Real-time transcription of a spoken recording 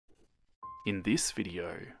In this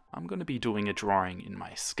video, I'm going to be doing a drawing in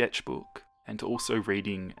my sketchbook and also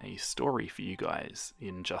reading a story for you guys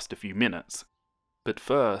in just a few minutes. But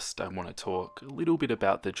first, I want to talk a little bit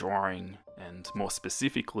about the drawing and more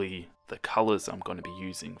specifically, the colours I'm going to be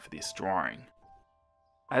using for this drawing.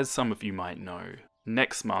 As some of you might know,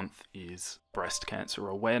 next month is Breast Cancer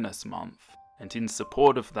Awareness Month, and in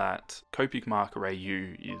support of that, Copic Marker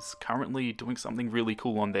AU is currently doing something really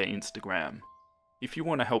cool on their Instagram. If you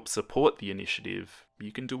want to help support the initiative,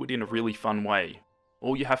 you can do it in a really fun way.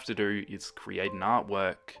 All you have to do is create an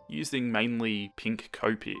artwork using mainly pink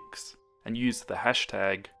Copics, and use the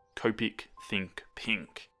hashtag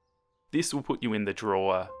 #CopicThinkPink. This will put you in the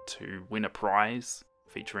draw to win a prize,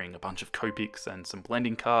 featuring a bunch of Copics and some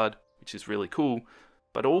blending card, which is really cool,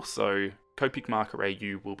 but also Copic Marker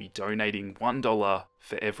AU will be donating $1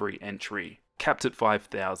 for every entry, capped at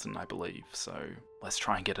 5,000 I believe, so let's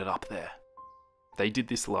try and get it up there. They did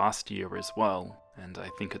this last year as well, and I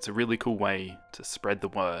think it's a really cool way to spread the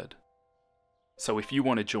word. So if you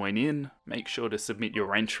want to join in, make sure to submit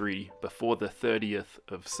your entry before the 30th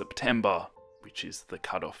of September, which is the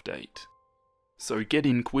cutoff date. So get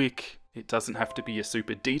in quick. It doesn't have to be a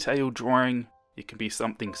super detailed drawing. It can be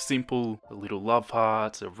something simple, a little love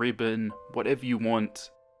heart, a ribbon, whatever you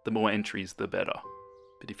want. The more entries, the better.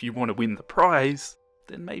 But if you want to win the prize,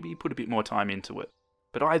 then maybe put a bit more time into it.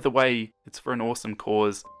 But either way, it's for an awesome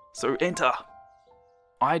cause, so enter!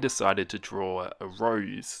 I decided to draw a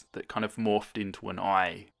rose that kind of morphed into an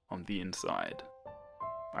eye on the inside.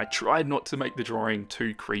 I tried not to make the drawing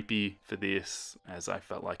too creepy for this, as I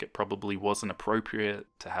felt like it probably wasn't appropriate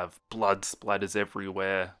to have blood splatters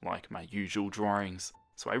everywhere like my usual drawings,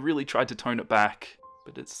 so I really tried to tone it back,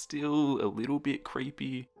 but it's still a little bit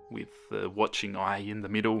creepy with the watching eye in the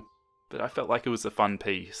middle. But I felt like it was a fun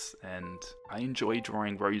piece, and I enjoy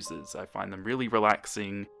drawing roses. I find them really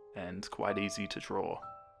relaxing and quite easy to draw.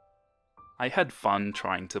 I had fun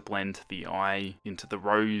trying to blend the eye into the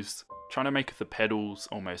rose, trying to make the petals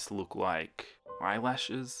almost look like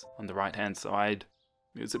eyelashes on the right hand side.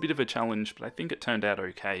 It was a bit of a challenge, but I think it turned out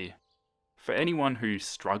okay. For anyone who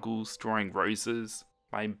struggles drawing roses,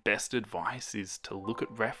 my best advice is to look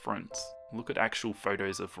at reference, look at actual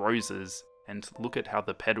photos of roses, and look at how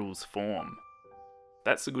the petals form.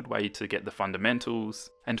 That's a good way to get the fundamentals,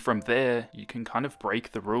 and from there you can kind of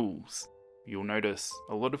break the rules. You'll notice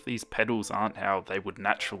a lot of these petals aren't how they would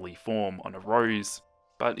naturally form on a rose,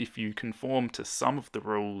 but if you conform to some of the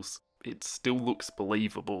rules, it still looks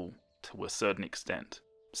believable to a certain extent,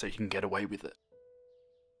 so you can get away with it.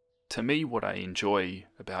 To me, what I enjoy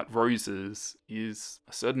about roses is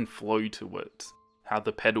a certain flow to it, how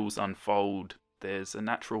the petals unfold. There's a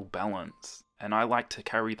natural balance, and I like to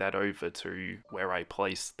carry that over to where I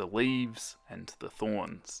place the leaves and the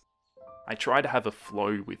thorns. I try to have a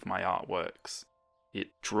flow with my artworks.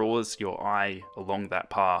 It draws your eye along that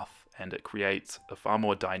path, and it creates a far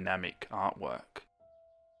more dynamic artwork.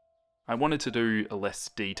 I wanted to do a less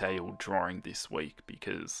detailed drawing this week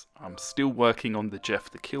because I'm still working on the Jeff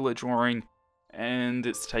the Killer drawing, and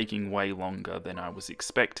it's taking way longer than I was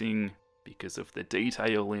expecting because of the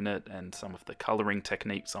detail in it and some of the colouring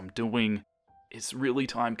techniques I'm doing. It's really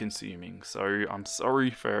time consuming, so I'm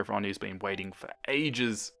sorry for everyone who's been waiting for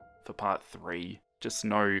ages for part 3. Just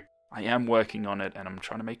know I am working on it and I'm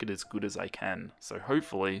trying to make it as good as I can, so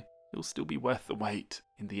hopefully it'll still be worth the wait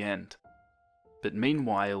in the end. But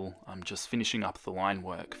meanwhile, I'm just finishing up the line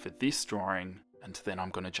work for this drawing, and then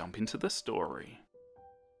I'm going to jump into the story.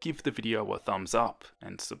 Give the video a thumbs up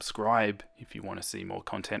and subscribe if you want to see more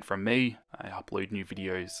content from me. I upload new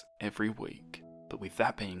videos every week. But with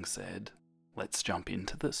that being said, let's jump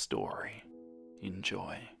into the story.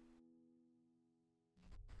 Enjoy.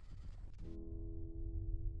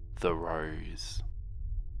 The Rose.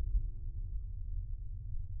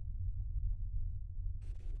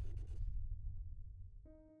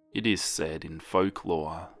 It is said in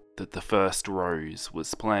folklore that the first rose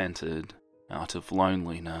was planted out of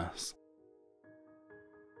loneliness.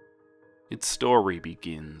 Its story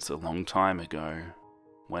begins a long time ago,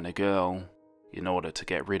 when a girl, in order to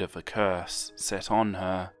get rid of a curse set on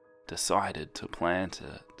her, decided to plant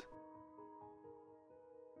it.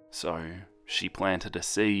 So, she planted a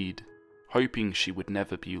seed, hoping she would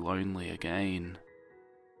never be lonely again,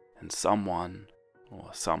 and someone, or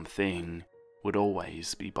something, would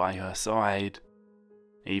always be by her side,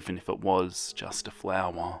 even if it was just a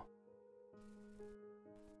flower.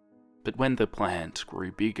 But when the plant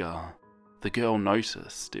grew bigger, the girl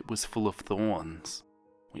noticed it was full of thorns,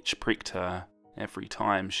 which pricked her every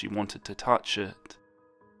time she wanted to touch it.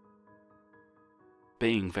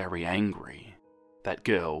 Being very angry, that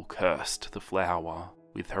girl cursed the flower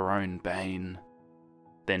with her own bane,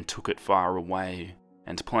 then took it far away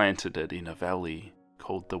and planted it in a valley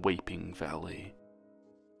called the Weeping Valley.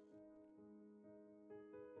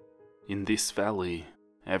 In this valley,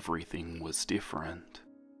 everything was different.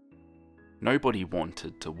 Nobody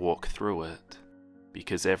wanted to walk through it,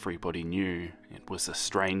 because everybody knew it was a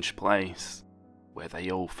strange place where they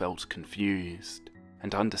all felt confused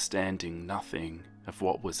and understanding nothing of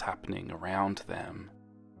what was happening around them.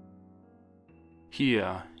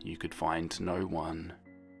 Here you could find no one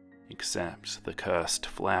except the cursed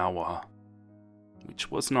flower, which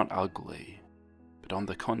was not ugly, but on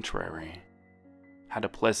the contrary, had a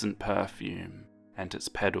pleasant perfume, and its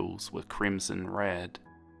petals were crimson red.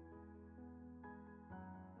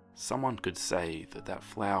 Someone could say that that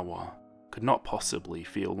flower could not possibly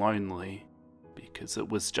feel lonely, because it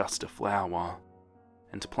was just a flower,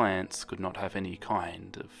 and plants could not have any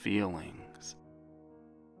kind of feelings.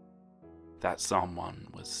 That someone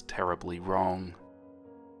was terribly wrong.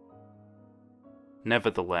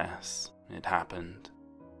 Nevertheless, it happened,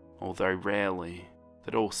 although rarely,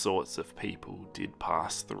 that all sorts of people did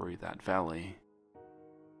pass through that valley.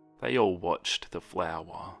 They all watched the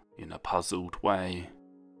flower in a puzzled way.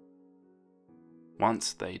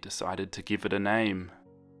 Once they decided to give it a name,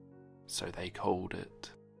 so they called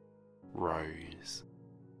it Rose.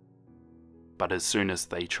 But as soon as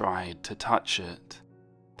they tried to touch it,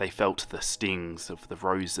 they felt the stings of the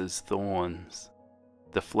rose's thorns.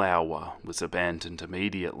 The flower was abandoned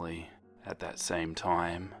immediately at that same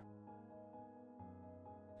time.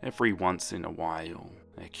 Every once in a while,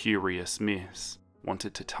 a curious miss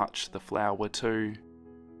wanted to touch the flower too,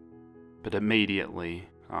 but immediately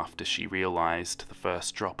after she realized the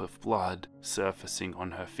first drop of blood surfacing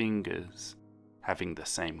on her fingers, having the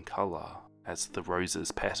same color as the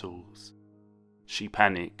rose's petals, she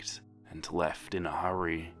panicked and left in a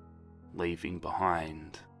hurry, leaving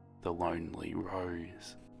behind the lonely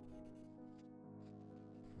rose.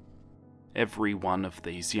 Every one of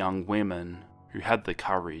these young women who had the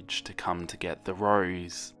courage to come to get the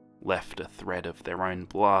rose left a thread of their own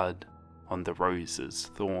blood on the rose's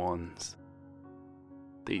thorns.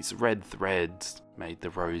 These red threads made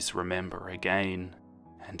the rose remember again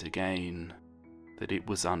and again that it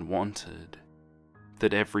was unwanted,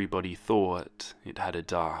 that everybody thought it had a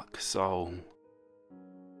dark soul.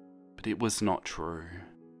 But it was not true,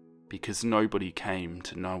 because nobody came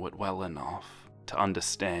to know it well enough to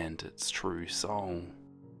understand its true soul.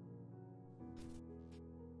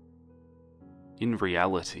 In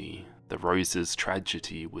reality, the rose's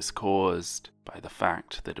tragedy was caused by the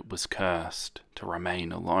fact that it was cursed to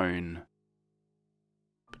remain alone.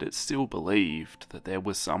 But it still believed that there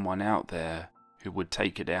was someone out there who would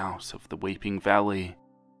take it out of the Weeping Valley,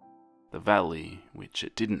 the valley which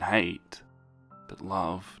it didn't hate, but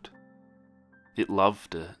loved. It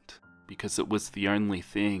loved it because it was the only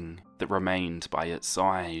thing that remained by its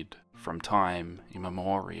side from time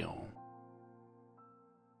immemorial.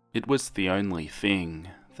 It was the only thing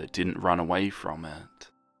that didn't run away from it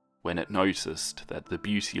when it noticed that the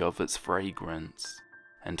beauty of its fragrance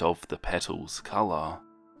and of the petals' colour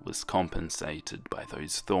was compensated by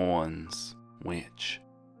those thorns which,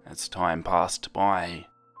 as time passed by,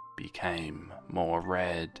 became more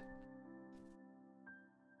red.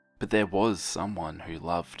 But there was someone who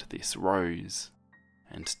loved this rose,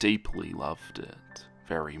 and deeply loved it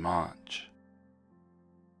very much.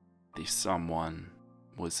 This someone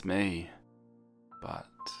was me, but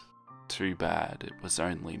too bad it was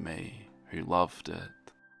only me who loved it.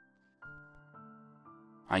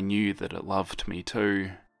 I knew that it loved me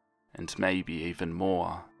too, and maybe even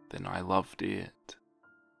more than I loved it,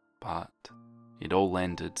 but it all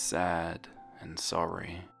ended sad and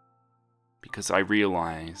sorry, because I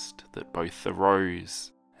realized that both the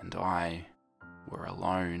rose and I were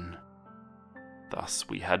alone. Thus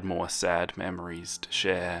we had more sad memories to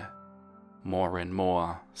share, more and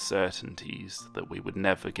more certainties that we would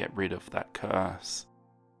never get rid of that curse,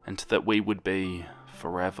 and that we would be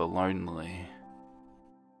forever lonely.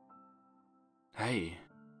 Hey,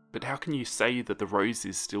 but how can you say that the rose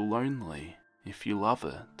is still lonely if you love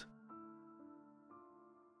it?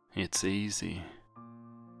 It's easy,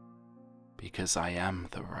 because I am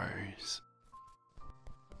the rose.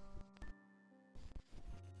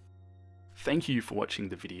 Thank you for watching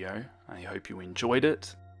the video. I hope you enjoyed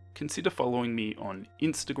it. Consider following me on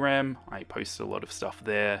Instagram. I post a lot of stuff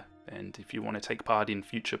there, and if you want to take part in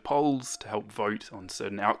future polls to help vote on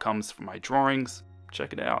certain outcomes for my drawings,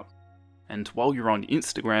 check it out. And while you're on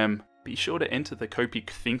Instagram, be sure to enter the Copic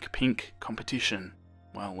Think Pink competition.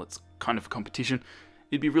 Well, it's kind of a competition.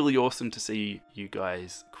 It'd be really awesome to see you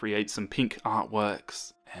guys create some pink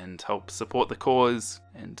artworks and help support the cause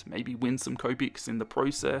and maybe win some Copics in the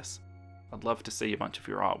process. I'd love to see a bunch of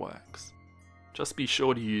your artworks. Just be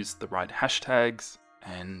sure to use the right hashtags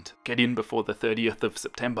and get in before the 30th of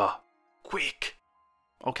September. Quick!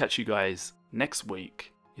 I'll catch you guys next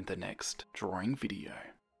week in the next drawing video.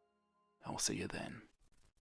 I'll see you then.